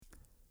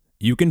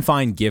You can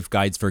find gift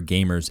guides for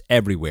gamers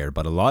everywhere,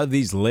 but a lot of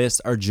these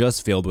lists are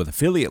just filled with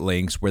affiliate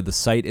links where the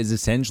site is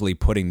essentially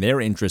putting their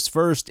interests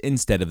first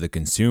instead of the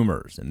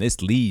consumers. And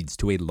this leads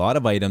to a lot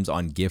of items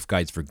on gift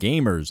guides for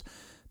gamers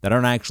that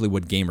aren't actually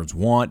what gamers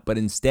want, but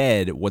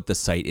instead what the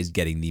site is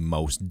getting the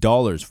most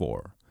dollars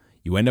for.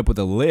 You end up with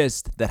a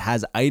list that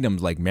has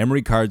items like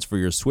memory cards for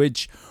your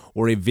Switch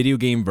or a video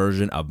game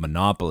version of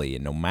Monopoly.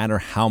 And no matter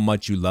how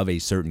much you love a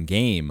certain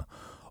game,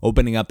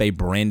 opening up a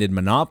branded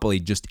Monopoly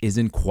just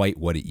isn't quite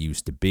what it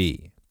used to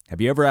be. Have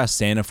you ever asked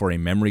Santa for a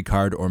memory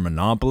card or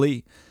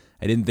Monopoly?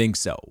 I didn't think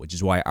so, which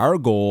is why our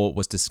goal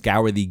was to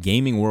scour the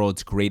gaming world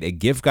to create a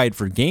gift guide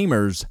for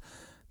gamers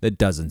that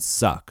doesn't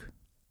suck.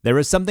 There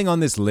is something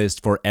on this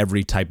list for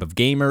every type of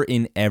gamer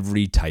in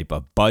every type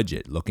of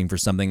budget. Looking for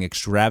something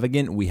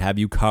extravagant? We have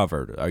you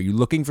covered. Are you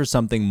looking for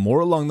something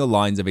more along the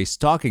lines of a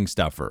stocking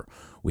stuffer?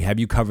 We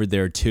have you covered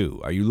there too.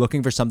 Are you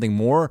looking for something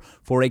more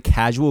for a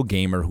casual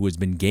gamer who has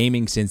been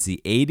gaming since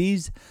the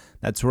 80s?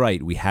 That's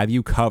right, we have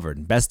you covered.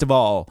 And best of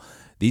all,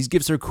 these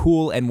gifts are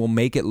cool and will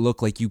make it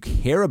look like you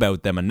care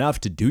about them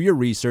enough to do your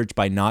research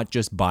by not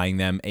just buying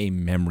them a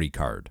memory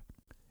card.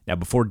 Now,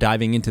 before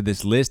diving into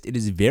this list, it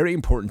is very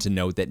important to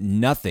note that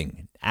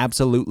nothing,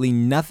 absolutely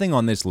nothing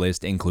on this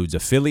list includes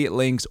affiliate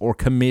links or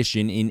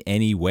commission in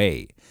any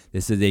way.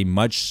 This is a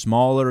much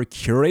smaller,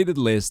 curated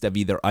list of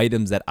either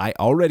items that I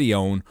already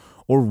own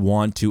or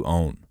want to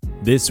own.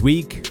 This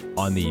week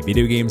on the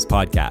Video Games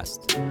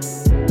Podcast.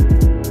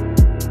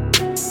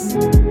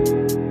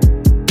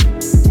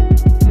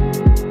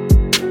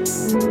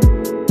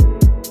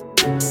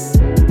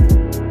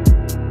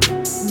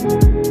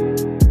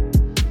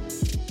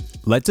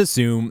 Let's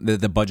assume that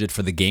the budget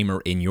for the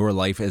gamer in your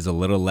life is a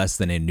little less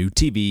than a new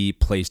TV,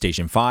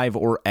 PlayStation 5,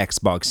 or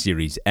Xbox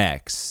Series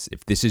X.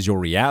 If this is your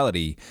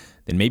reality,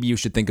 then maybe you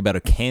should think about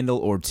a candle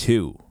or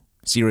two.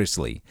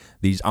 Seriously,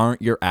 these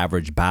aren't your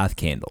average bath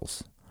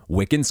candles.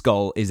 Wick and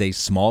Skull is a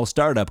small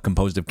startup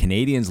composed of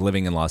Canadians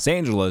living in Los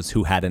Angeles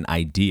who had an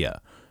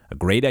idea. A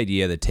great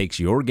idea that takes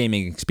your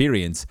gaming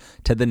experience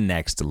to the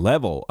next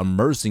level,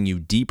 immersing you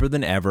deeper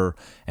than ever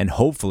and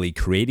hopefully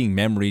creating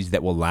memories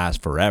that will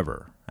last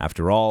forever.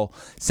 After all,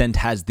 Scent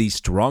has the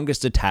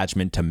strongest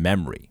attachment to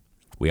memory.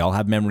 We all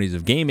have memories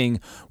of gaming,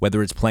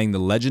 whether it's playing The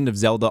Legend of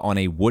Zelda on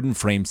a wooden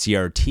frame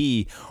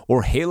CRT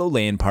or Halo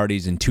LAN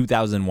parties in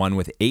 2001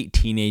 with 8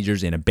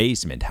 teenagers in a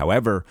basement.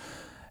 However,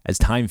 as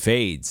time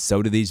fades,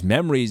 so do these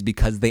memories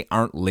because they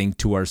aren't linked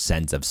to our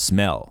sense of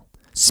smell.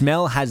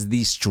 Smell has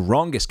the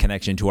strongest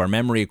connection to our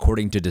memory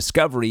according to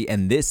Discovery,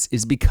 and this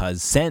is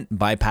because scent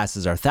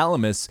bypasses our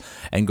thalamus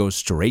and goes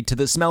straight to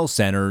the smell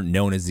center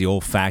known as the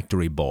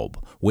olfactory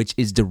bulb, which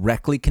is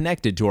directly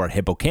connected to our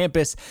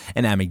hippocampus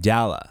and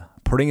amygdala.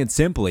 Putting it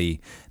simply,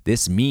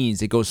 this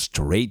means it goes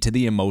straight to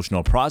the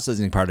emotional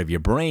processing part of your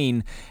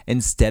brain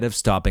instead of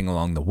stopping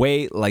along the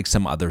way like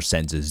some other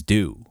senses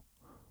do.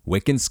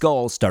 Wick and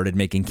Skull started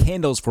making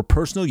candles for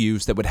personal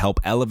use that would help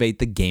elevate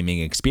the gaming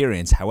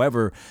experience.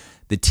 However,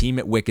 the team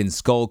at Wick and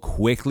Skull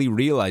quickly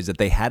realized that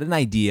they had an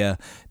idea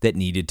that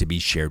needed to be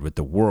shared with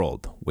the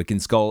world. Wick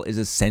and Skull is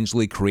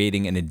essentially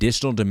creating an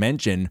additional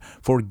dimension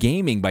for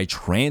gaming by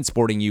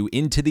transporting you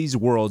into these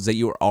worlds that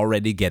you are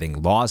already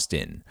getting lost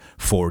in.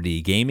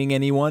 4D gaming,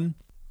 anyone?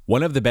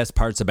 One of the best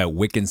parts about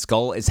Wick and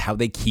Skull is how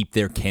they keep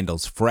their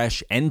candles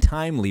fresh and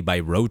timely by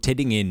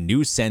rotating in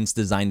new scents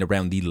designed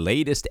around the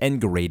latest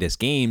and greatest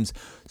games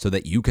so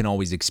that you can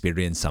always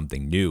experience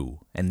something new.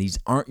 And these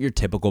aren't your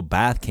typical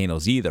bath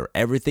candles either.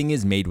 Everything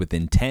is made with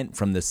intent,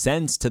 from the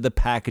scents to the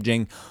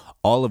packaging,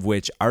 all of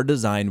which are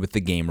designed with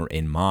the gamer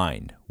in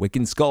mind. Wick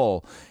and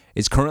Skull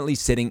is currently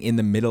sitting in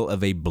the middle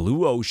of a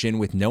blue ocean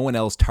with no one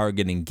else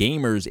targeting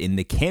gamers in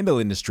the candle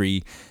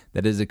industry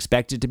that is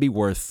expected to be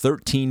worth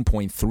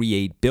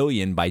 $13.38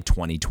 billion by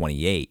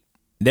 2028.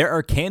 There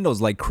are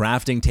candles like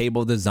Crafting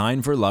Table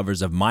designed for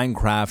lovers of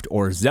Minecraft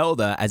or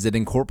Zelda, as it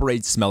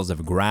incorporates smells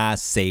of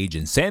grass, sage,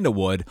 and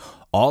sandalwood,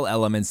 all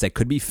elements that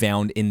could be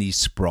found in these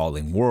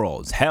sprawling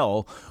worlds.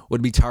 Hell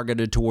would be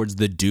targeted towards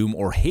the Doom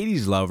or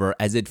Hades lover,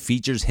 as it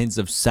features hints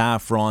of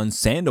saffron,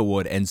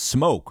 sandalwood, and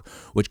smoke,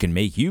 which can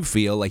make you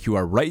feel like you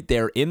are right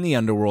there in the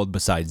underworld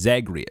beside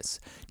Zagreus.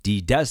 D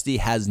Dusty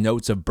has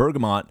notes of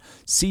bergamot,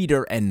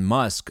 cedar, and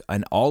musk,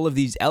 and all of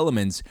these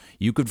elements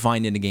you could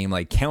find in a game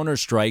like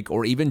Counter-Strike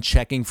or even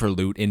checking for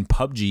loot in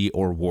PUBG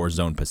or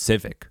Warzone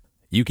Pacific.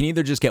 You can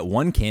either just get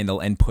one candle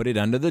and put it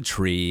under the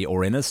tree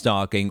or in a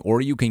stocking,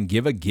 or you can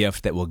give a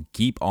gift that will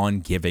keep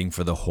on giving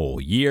for the whole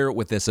year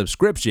with a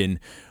subscription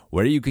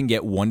where you can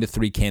get 1 to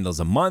 3 candles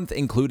a month,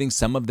 including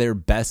some of their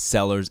best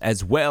sellers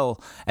as well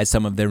as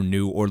some of their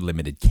new or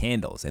limited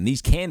candles. And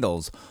these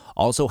candles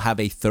also have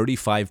a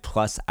 35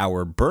 plus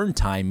hour burn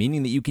time,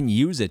 meaning that you can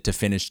use it to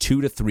finish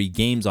 2 to 3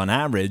 games on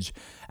average,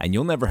 and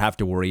you'll never have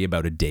to worry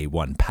about a day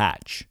one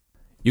patch.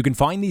 You can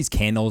find these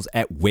candles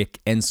at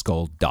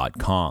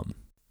wickandskull.com.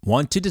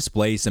 Want to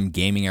display some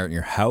gaming art in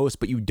your house,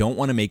 but you don't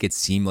want to make it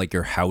seem like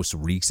your house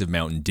reeks of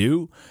Mountain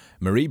Dew?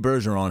 Marie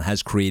Bergeron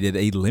has created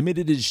a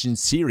limited edition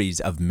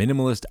series of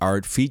minimalist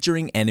art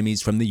featuring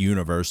enemies from the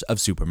universe of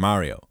Super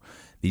Mario.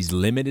 These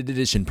limited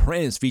edition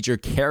prints feature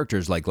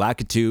characters like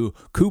Lakitu,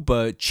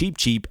 Koopa, Cheep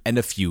Cheep, and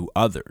a few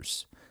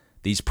others.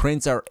 These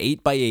prints are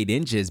 8 by 8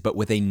 inches, but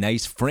with a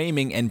nice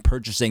framing and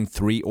purchasing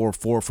 3 or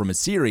 4 from a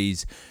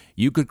series,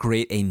 you could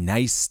create a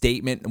nice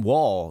statement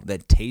wall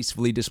that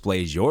tastefully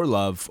displays your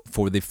love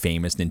for the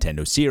famous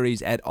Nintendo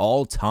series at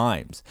all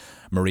times.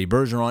 Marie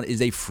Bergeron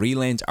is a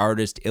freelance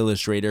artist,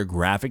 illustrator,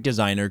 graphic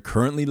designer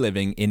currently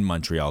living in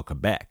Montreal,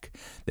 Quebec.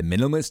 The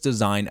minimalist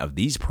design of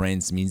these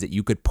prints means that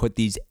you could put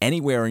these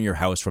anywhere in your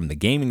house, from the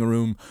gaming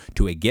room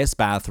to a guest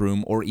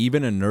bathroom or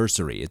even a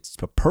nursery. It's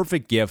a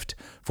perfect gift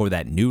for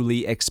that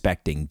newly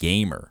expecting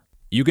gamer.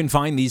 You can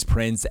find these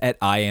prints at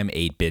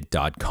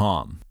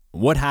im8bit.com.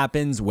 What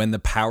happens when the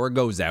power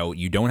goes out,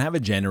 you don't have a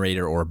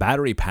generator or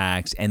battery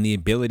packs, and the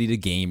ability to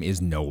game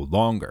is no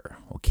longer?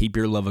 Well, keep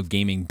your love of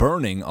gaming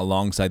burning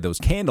alongside those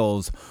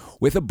candles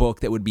with a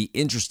book that would be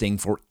interesting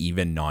for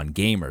even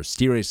non-gamers.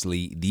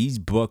 Seriously, these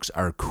books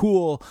are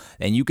cool,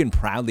 and you can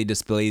proudly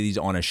display these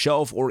on a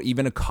shelf or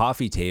even a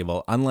coffee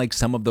table, unlike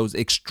some of those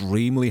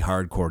extremely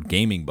hardcore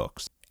gaming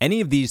books. Any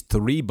of these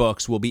 3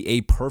 books will be a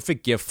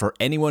perfect gift for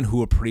anyone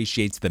who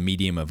appreciates the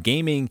medium of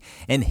gaming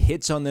and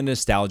hits on the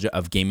nostalgia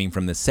of gaming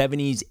from the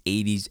 70s,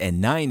 80s,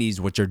 and 90s,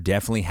 which are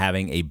definitely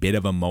having a bit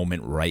of a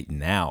moment right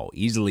now.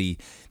 Easily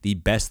the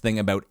best thing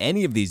about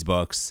any of these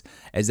books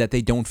is that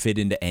they don't fit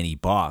into any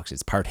box.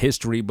 It's part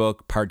history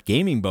book, part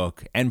gaming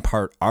book, and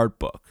part art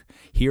book.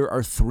 Here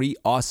are 3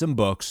 awesome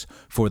books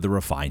for the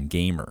refined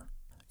gamer.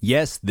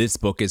 Yes, this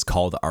book is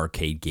called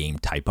Arcade Game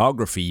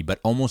Typography, but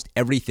almost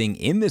everything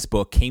in this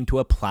book came to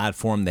a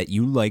platform that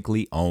you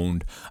likely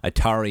owned: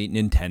 Atari,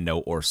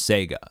 Nintendo, or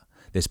Sega.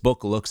 This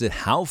book looks at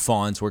how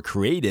fonts were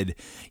created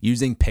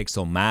using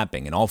pixel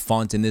mapping, and all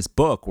fonts in this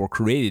book were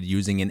created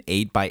using an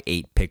 8 by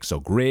 8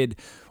 pixel grid,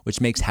 which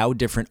makes how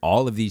different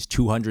all of these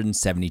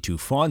 272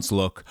 fonts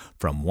look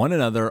from one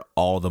another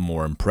all the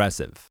more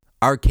impressive.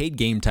 Arcade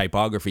Game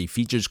Typography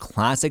features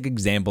classic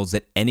examples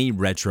that any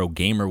retro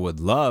gamer would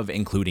love,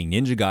 including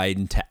Ninja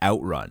Gaiden to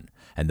Outrun,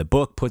 and the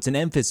book puts an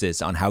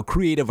emphasis on how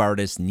creative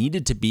artists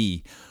needed to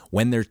be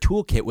when their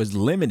toolkit was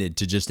limited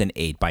to just an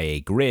 8 by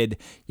 8 grid,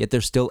 yet they're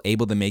still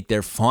able to make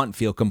their font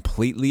feel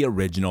completely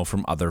original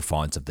from other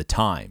fonts of the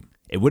time.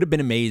 It would have been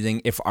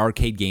amazing if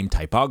Arcade Game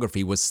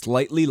Typography was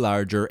slightly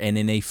larger and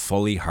in a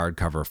fully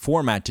hardcover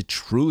format to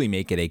truly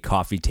make it a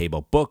coffee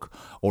table book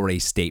or a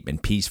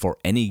statement piece for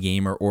any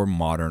gamer or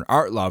modern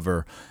art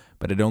lover,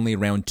 but at only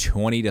around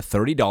 $20 to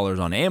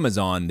 $30 on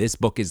Amazon, this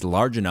book is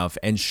large enough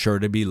and sure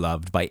to be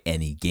loved by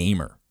any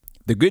gamer.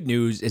 The good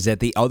news is that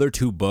the other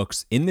 2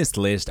 books in this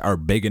list are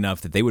big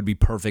enough that they would be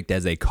perfect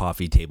as a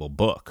coffee table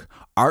book.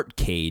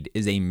 Artcade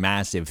is a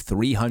massive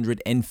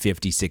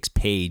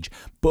 356-page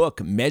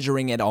book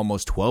measuring at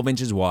almost 12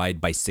 inches wide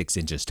by 6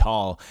 inches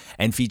tall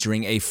and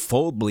featuring a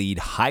full-bleed,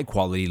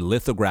 high-quality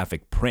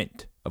lithographic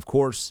print. Of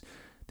course,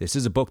 this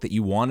is a book that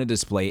you want to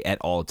display at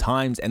all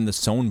times, and the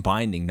sewn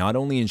binding not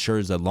only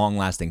ensures a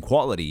long-lasting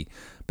quality,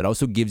 but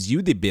also gives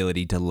you the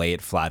ability to lay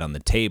it flat on the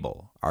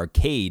table.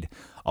 Arcade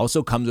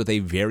also comes with a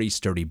very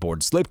sturdy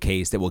board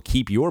slipcase that will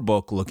keep your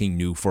book looking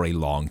new for a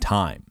long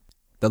time.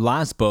 The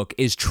last book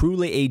is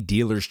truly a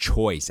dealer's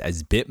choice,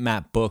 as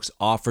Bitmap Books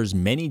offers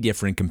many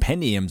different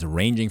compendiums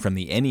ranging from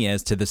the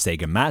NES to the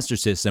Sega Master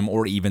System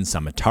or even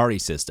some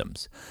Atari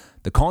systems.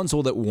 The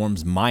console that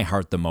warms my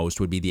heart the most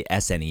would be the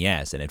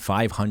SNES, and at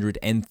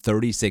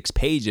 536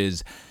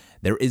 pages,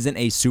 there isn't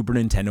a Super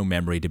Nintendo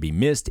memory to be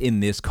missed in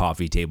this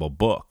coffee table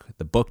book.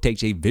 The book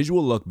takes a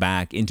visual look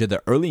back into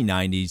the early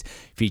 90s,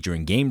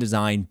 featuring game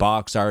design,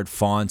 box art,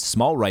 fonts,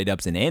 small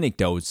write-ups, and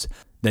anecdotes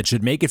that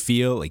should make it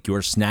feel like you're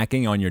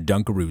snacking on your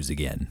Dunkaroos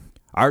again.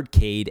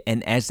 Arcade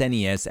and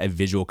SNES, a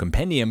visual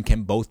compendium,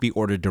 can both be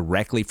ordered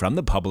directly from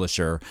the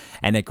publisher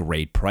and at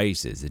great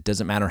prices. It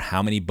doesn't matter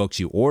how many books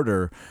you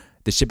order,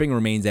 the shipping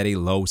remains at a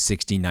low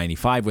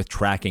 $16.95 with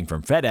tracking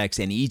from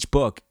FedEx, and each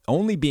book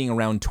only being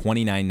around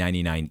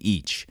 $29.99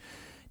 each.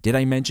 Did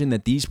I mention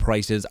that these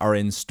prices are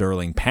in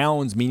sterling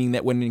pounds, meaning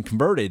that when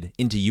converted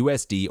into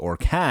USD or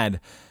CAD,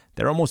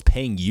 they're almost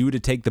paying you to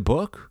take the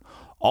book?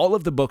 All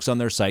of the books on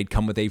their site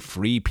come with a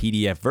free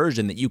PDF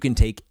version that you can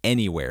take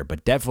anywhere,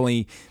 but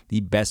definitely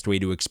the best way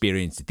to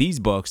experience these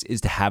books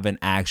is to have an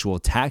actual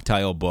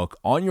tactile book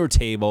on your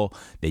table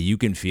that you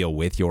can feel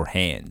with your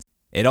hands.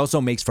 It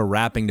also makes for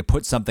wrapping to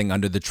put something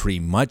under the tree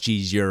much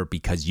easier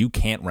because you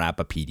can't wrap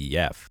a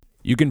PDF.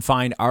 You can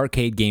find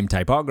Arcade Game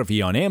Typography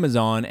on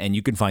Amazon, and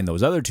you can find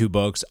those other 2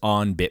 books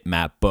on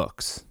Bitmap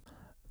Books.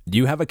 Do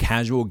you have a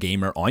casual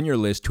gamer on your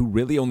list who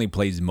really only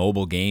plays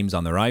mobile games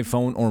on their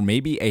iPhone, or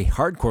maybe a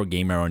hardcore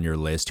gamer on your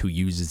list who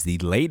uses the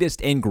latest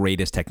and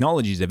greatest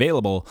technologies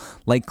available,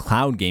 like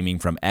cloud gaming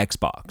from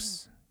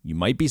Xbox? You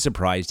might be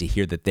surprised to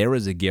hear that there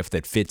is a gift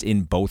that fits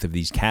in both of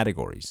these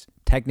categories.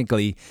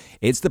 Technically,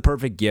 it's the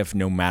perfect gift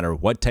no matter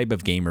what type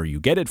of gamer you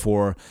get it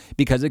for,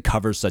 because it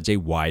covers such a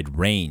wide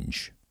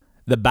range.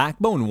 The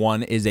Backbone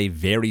One is a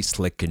very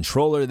slick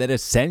controller that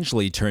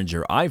essentially turns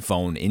your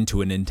iPhone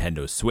into a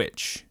Nintendo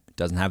Switch. It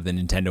doesn't have the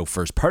Nintendo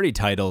first-party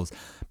titles,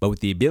 But with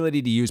the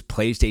ability to use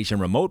PlayStation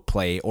Remote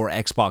Play or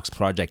Xbox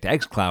Project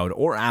xCloud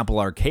or Apple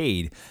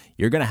Arcade,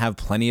 you're going to have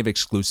plenty of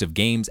exclusive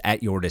games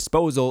at your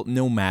disposal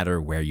no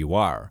matter where you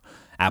are.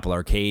 Apple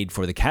Arcade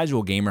for the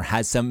casual gamer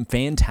has some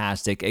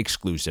fantastic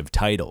exclusive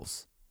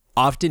titles.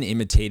 Often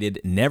imitated,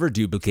 never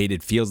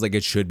duplicated feels like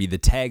it should be the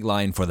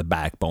tagline for the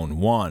Backbone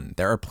One.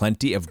 There are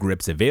plenty of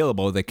grips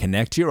available that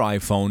connect to your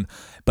iPhone,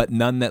 but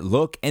none that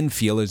look and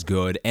feel as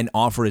good and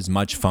offer as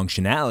much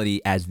functionality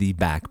as the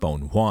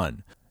Backbone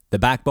One. The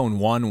Backbone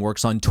One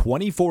works on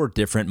 24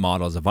 different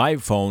models of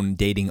iPhone,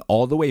 dating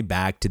all the way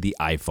back to the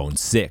iPhone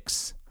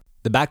 6.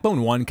 The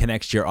Backbone One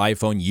connects to your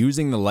iPhone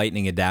using the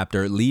Lightning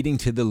adapter, leading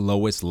to the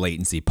lowest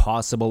latency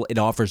possible. It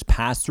offers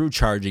pass-through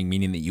charging,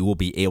 meaning that you will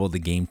be able to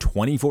game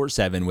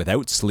 24/7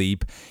 without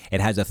sleep. It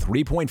has a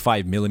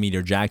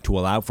 3.5mm jack to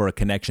allow for a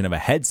connection of a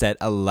headset,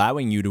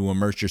 allowing you to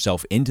immerse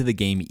yourself into the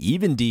game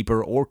even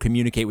deeper or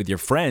communicate with your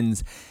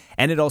friends.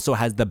 And it also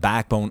has the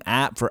Backbone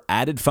app for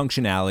added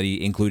functionality,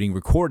 including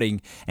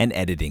recording and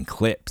editing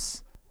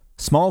clips.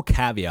 Small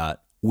caveat.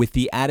 With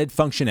the added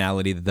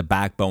functionality that the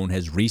Backbone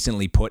has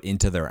recently put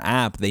into their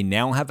app, they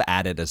now have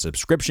added a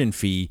subscription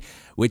fee,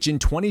 which in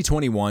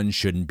 2021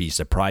 shouldn't be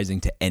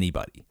surprising to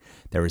anybody.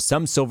 There is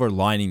some silver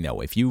lining though.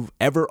 If you've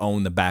ever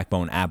owned the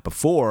Backbone app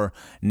before,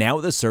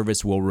 now the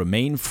service will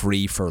remain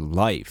free for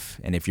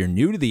life. And if you're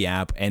new to the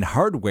app and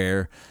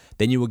hardware,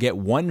 then you will get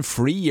 1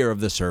 free year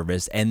of the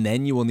service, and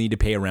then you will need to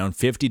pay around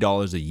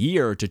 $50 a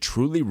year to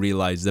truly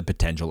realize the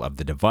potential of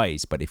the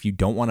device. But if you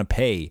don't want to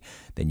pay,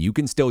 then you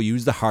can still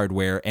use the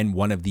hardware and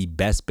one of the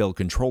best built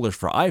controllers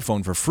for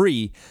iPhone for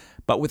free,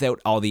 but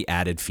without all the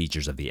added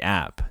features of the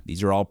app.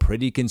 These are all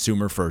pretty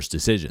consumer-first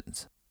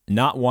decisions.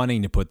 Not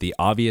wanting to put the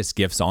obvious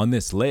gifts on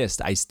this list,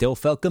 I still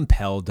felt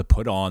compelled to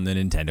put on the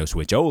Nintendo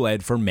Switch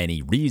OLED for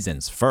many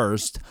reasons.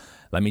 First,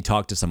 let me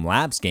talk to some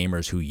lapsed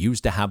gamers who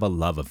used to have a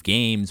love of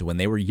games when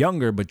they were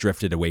younger but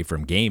drifted away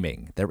from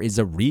gaming. There is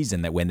a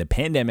reason that when the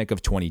pandemic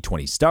of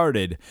 2020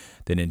 started,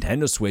 the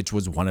Nintendo Switch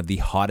was one of the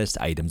hottest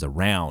items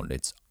around.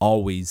 It's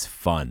always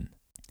fun.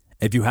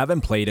 If you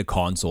haven't played a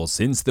console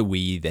since the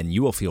Wii, then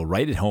you will feel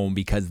right at home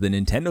because the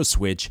Nintendo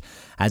Switch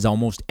has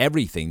almost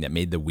everything that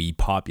made the Wii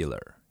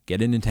popular.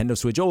 Get a Nintendo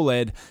Switch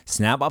OLED,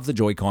 snap off the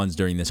Joy-Cons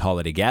during this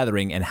holiday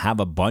gathering, and have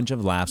a bunch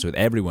of laughs with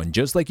everyone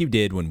just like you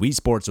did when Wii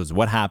Sports was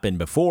what happened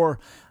before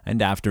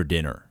and after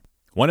dinner.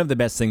 One of the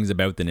best things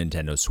about the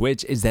Nintendo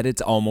Switch is that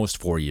it's almost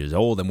 4 years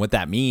old, and what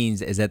that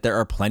means is that there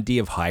are plenty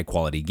of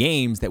high-quality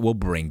games that will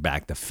bring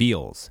back the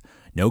feels.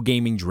 No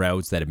gaming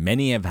droughts that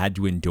many have had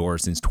to endure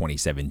since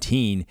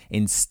 2017.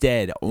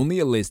 Instead, only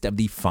a list of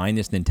the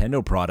finest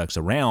Nintendo products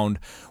around,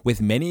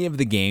 with many of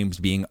the games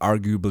being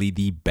arguably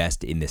the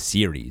best in the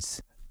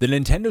series. The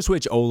Nintendo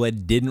Switch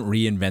OLED didn't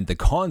reinvent the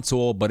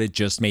console, but it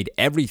just made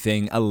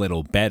everything a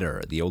little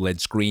better. The OLED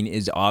screen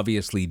is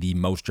obviously the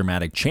most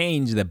dramatic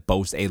change that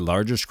boasts a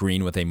larger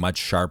screen with a much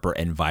sharper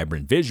and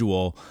vibrant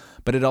visual,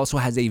 but it also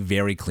has a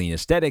very clean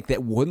aesthetic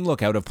that wouldn't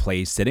look out of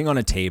place sitting on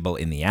a table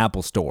in the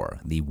Apple Store.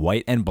 The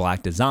white and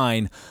black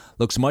design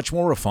looks much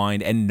more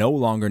refined and no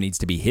longer needs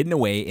to be hidden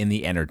away in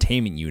the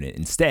entertainment unit.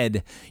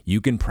 Instead, you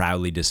can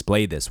proudly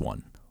display this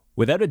one.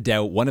 Without a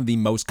doubt, one of the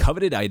most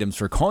coveted items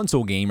for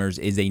console gamers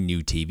is a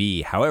new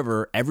TV.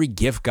 However, every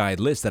gift guide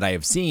list that I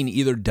have seen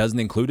either doesn't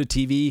include a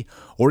TV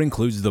or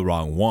includes the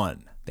wrong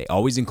one. They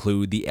always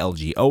include the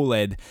LG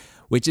OLED,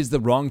 which is the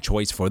wrong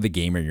choice for the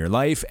gamer in your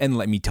life, and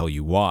let me tell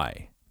you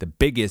why. The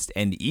biggest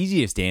and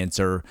easiest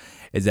answer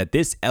is that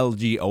this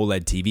LG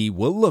OLED TV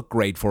will look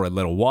great for a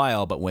little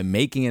while, but when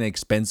making an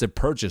expensive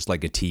purchase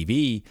like a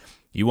TV,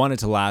 you want it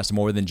to last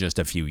more than just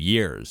a few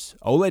years.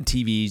 OLED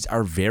TVs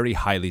are very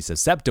highly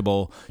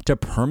susceptible to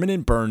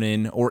permanent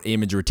burn-in or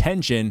image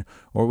retention,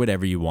 or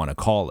whatever you want to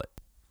call it.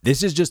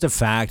 This is just a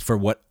fact for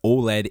what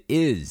OLED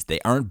is. They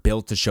aren't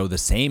built to show the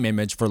same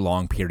image for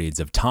long periods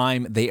of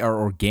time. They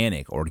are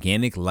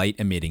organic light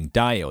emitting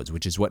diodes,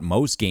 which is what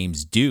most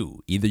games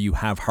do. Either you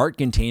have heart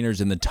containers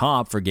in the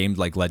top for games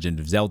like Legend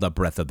of Zelda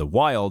Breath of the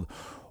Wild,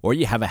 or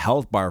you have a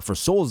health bar for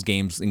Souls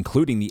games,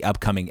 including the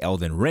upcoming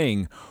Elden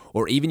Ring,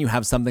 or even you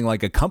have something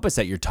like a compass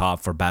at your top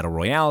for battle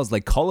royales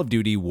like Call of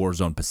Duty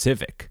Warzone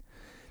Pacific.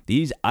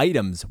 These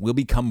items will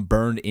become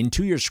burned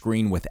into your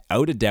screen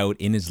without a doubt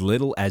in as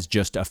little as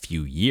just a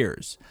few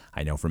years.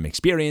 I know from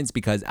experience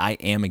because I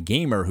am a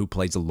gamer who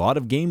plays a lot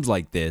of games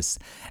like this,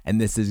 and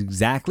this is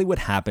exactly what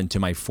happened to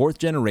my 4th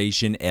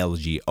generation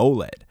LG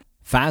OLED.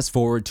 Fast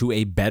forward to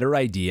a better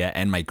idea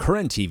and my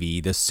current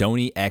TV, the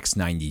Sony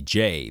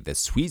X90J, the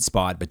sweet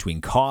spot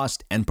between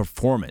cost and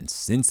performance.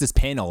 Since this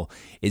panel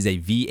is a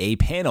VA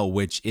panel,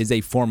 which is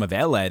a form of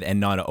LED and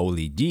not an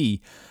OLED,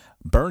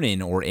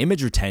 burn-in or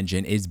image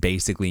retention is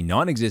basically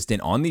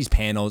non-existent on these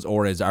panels,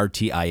 or as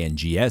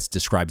RTINGS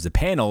describes the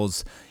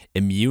panels,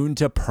 immune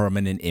to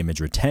permanent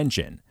image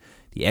retention.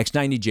 The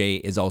X90J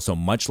is also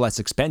much less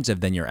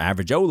expensive than your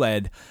average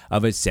OLED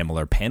of a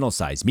similar panel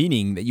size,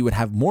 meaning that you would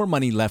have more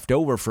money left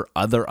over for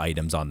other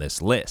items on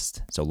this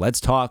list. So let's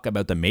talk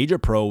about the major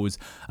pros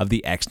of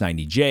the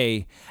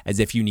X90J, as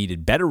if you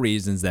needed better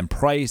reasons than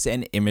price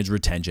and image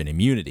retention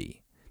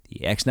immunity.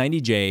 The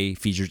X90J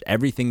features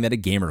everything that a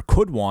gamer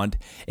could want,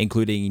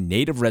 including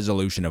native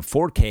resolution of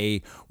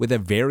 4K with a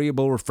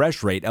variable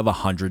refresh rate of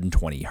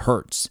 120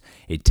 Hz.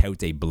 It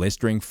touts a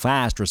blistering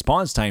fast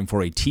response time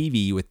for a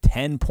TV with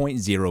 10.0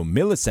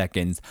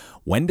 milliseconds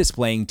when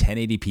displaying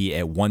 1080p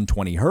at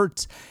 120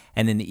 Hz,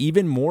 and an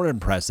even more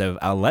impressive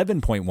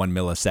 11.1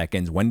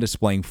 milliseconds when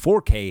displaying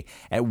 4K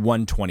at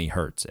 120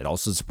 Hz. It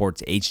also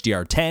supports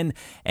HDR10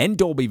 and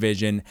Dolby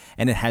Vision,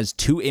 and it has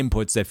two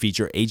inputs that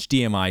feature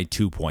HDMI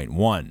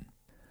 2.1.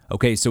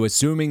 Okay, so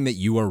assuming that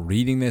you are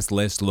reading this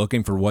list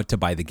looking for what to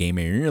buy the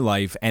gamer in your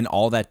life and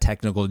all that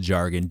technical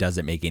jargon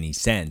doesn't make any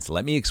sense,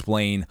 let me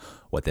explain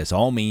what this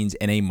all means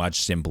in a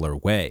much simpler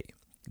way.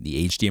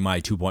 The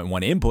HDMI 2.1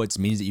 inputs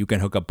means that you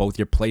can hook up both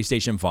your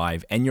PlayStation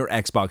 5 and your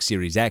Xbox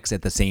Series X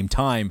at the same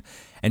time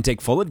and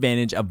take full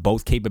advantage of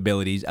both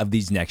capabilities of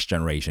these next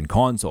generation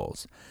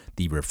consoles.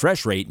 The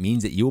refresh rate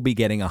means that you will be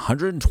getting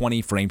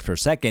 120 frames per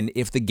second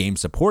if the game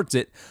supports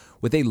it,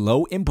 with a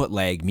low input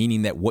lag,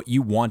 meaning that what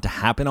you want to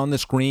happen on the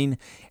screen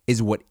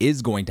is what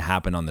is going to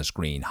happen on the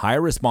screen.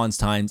 Higher response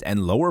times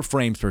and lower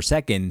frames per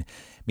second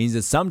means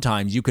that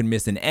sometimes you can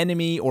miss an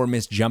enemy or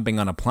miss jumping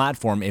on a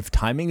platform if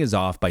timing is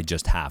off by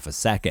just half a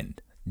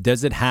second.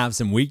 Does it have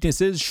some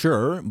weaknesses?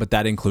 Sure, but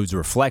that includes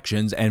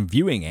reflections and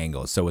viewing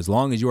angles. So as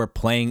long as you are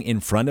playing in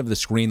front of the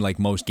screen like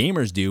most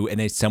gamers do in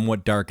a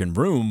somewhat darkened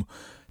room,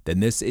 then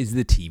this is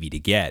the TV to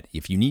get.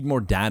 If you need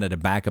more data to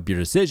back up your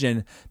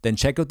decision, then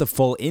check out the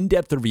full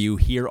in-depth review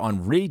here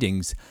on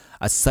Ratings,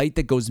 a site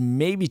that goes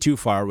maybe too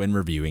far when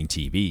reviewing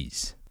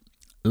TVs.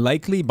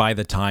 Likely by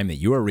the time that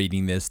you are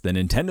reading this, the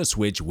Nintendo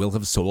Switch will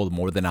have sold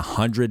more than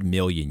 100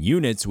 million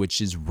units,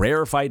 which is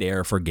rarefied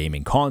air for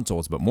gaming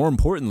consoles. But more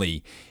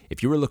importantly,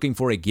 if you were looking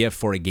for a gift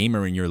for a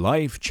gamer in your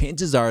life,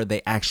 chances are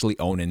they actually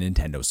own a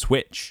Nintendo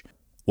Switch.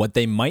 What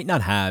they might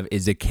not have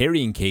is a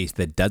carrying case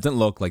that doesn't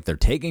look like they're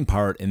taking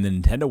part in the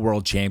Nintendo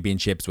World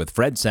Championships with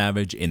Fred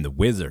Savage in The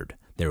Wizard.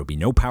 There will be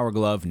no Power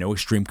Glove, no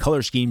extreme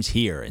color schemes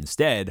here.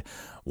 Instead,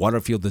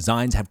 Waterfield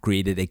Designs have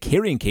created a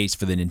carrying case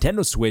for the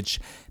Nintendo Switch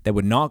that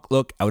would not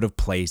look out of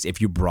place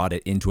if you brought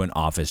it into an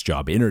office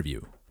job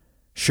interview.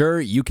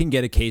 Sure, you can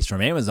get a case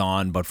from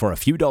Amazon, but for a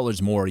few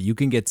dollars more, you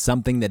can get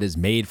something that is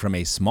made from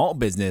a small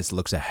business,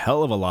 looks a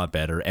hell of a lot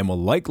better, and will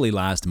likely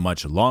last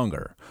much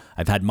longer.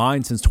 I've had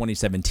mine since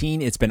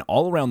 2017. It's been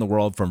all around the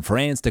world, from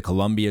France to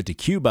Colombia to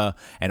Cuba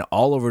and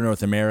all over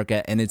North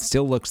America, and it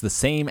still looks the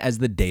same as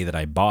the day that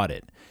I bought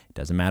it. It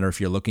doesn't matter if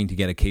you're looking to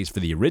get a case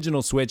for the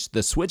original Switch,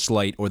 the Switch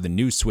Lite, or the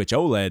new Switch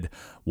OLED,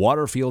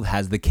 Waterfield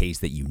has the case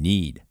that you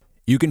need.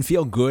 You can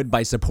feel good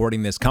by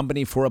supporting this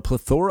company for a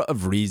plethora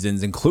of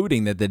reasons,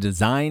 including that they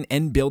design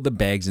and build the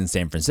bags in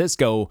San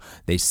Francisco,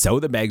 they sew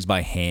the bags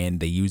by hand,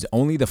 they use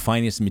only the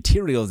finest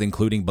materials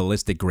including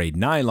ballistic grade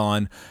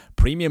nylon,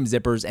 premium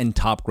zippers, and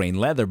top grain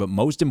leather, but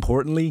most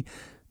importantly,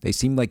 they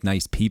seem like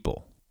nice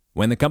people.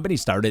 When the company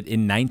started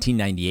in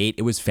 1998,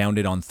 it was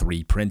founded on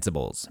three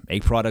principles: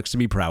 make products to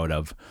be proud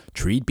of,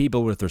 treat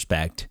people with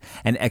respect,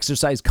 and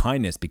exercise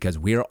kindness because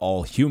we're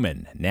all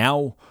human.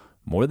 Now,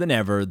 more than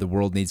ever, the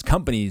world needs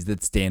companies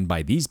that stand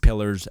by these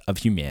pillars of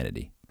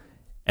humanity.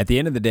 At the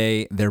end of the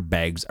day, their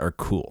bags are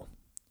cool.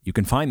 You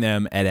can find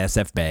them at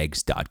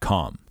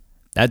sfbags.com.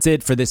 That's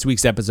it for this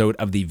week's episode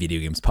of the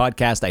Video Games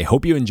Podcast. I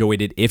hope you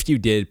enjoyed it. If you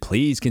did,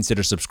 please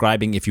consider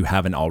subscribing if you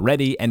haven't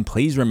already, and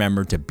please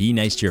remember to be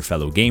nice to your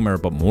fellow gamer,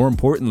 but more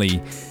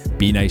importantly,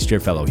 be nice to your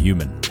fellow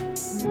human.